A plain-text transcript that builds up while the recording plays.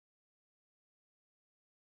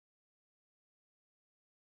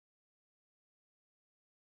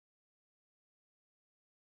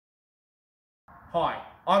Hi,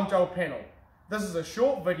 I'm Joel Pennell. This is a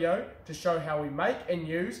short video to show how we make and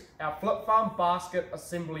use our FlipFarm basket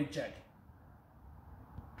assembly jig.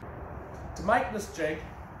 To make this jig,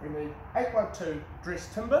 we need 8x2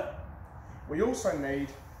 dressed timber. We also need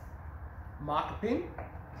a marker pen,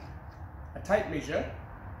 a tape measure,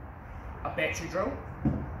 a battery drill,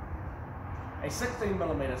 a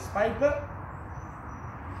 16mm spade bit,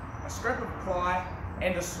 a scrap of ply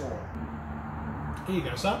and a saw. Here you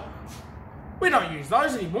go, son. We don't use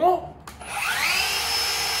those anymore.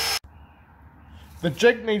 The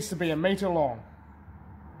jig needs to be 1 metre long.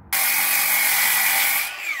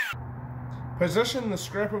 Position the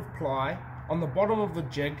scrap of ply on the bottom of the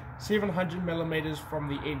jig 700mm from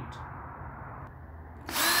the end.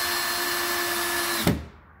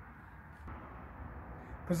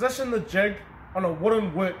 Position the jig on a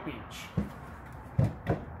wooden workbench.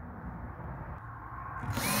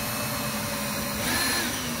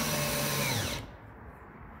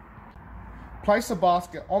 Place the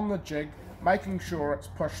basket on the jig, making sure it's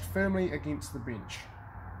pushed firmly against the bench.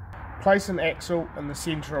 Place an axle in the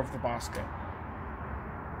centre of the basket.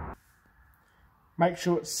 Make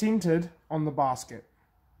sure it's centred on the basket.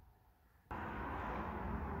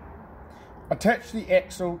 Attach the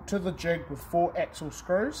axle to the jig with 4 axle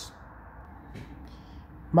screws,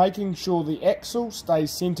 making sure the axle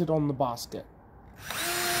stays centred on the basket.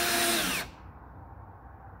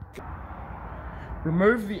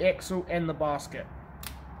 Remove the axle and the basket.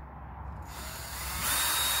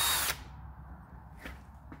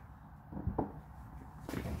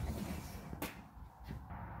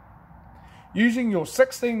 Using your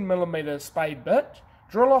 16mm spade bit,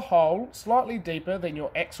 drill a hole slightly deeper than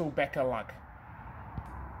your axle backer lug.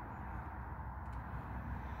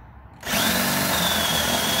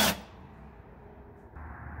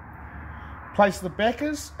 Place the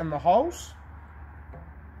backers in the holes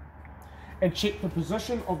and check the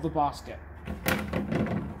position of the basket.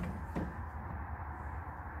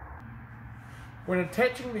 When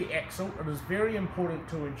attaching the axle, it is very important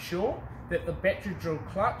to ensure that the battery drill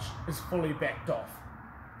clutch is fully backed off.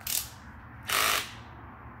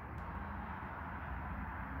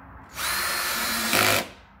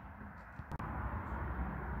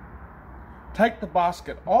 Take the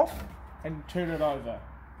basket off and turn it over,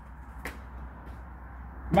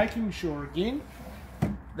 making sure again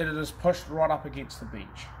that it is pushed right up against the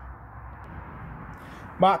bench.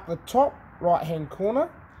 Mark the top right hand corner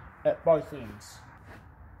at both ends.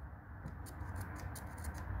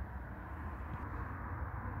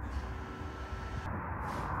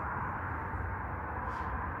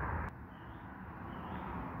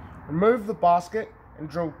 Remove the basket and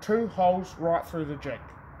drill 2 holes right through the jig.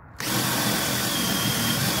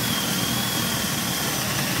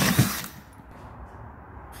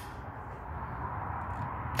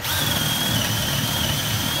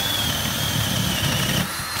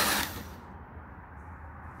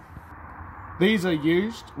 These are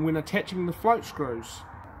used when attaching the float screws.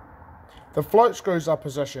 The float screws are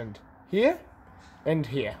positioned here and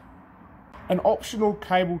here. An optional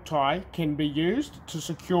cable tie can be used to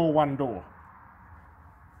secure one door.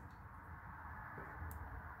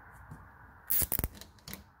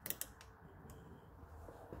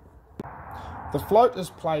 The float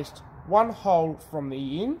is placed 1 hole from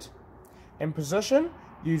the end and positioned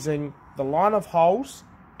using the line of holes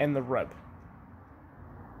and the rib.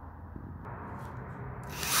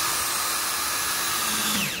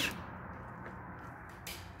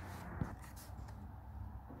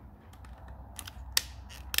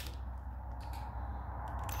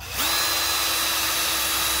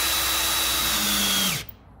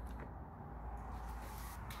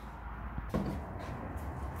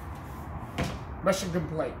 Mission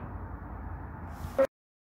complete.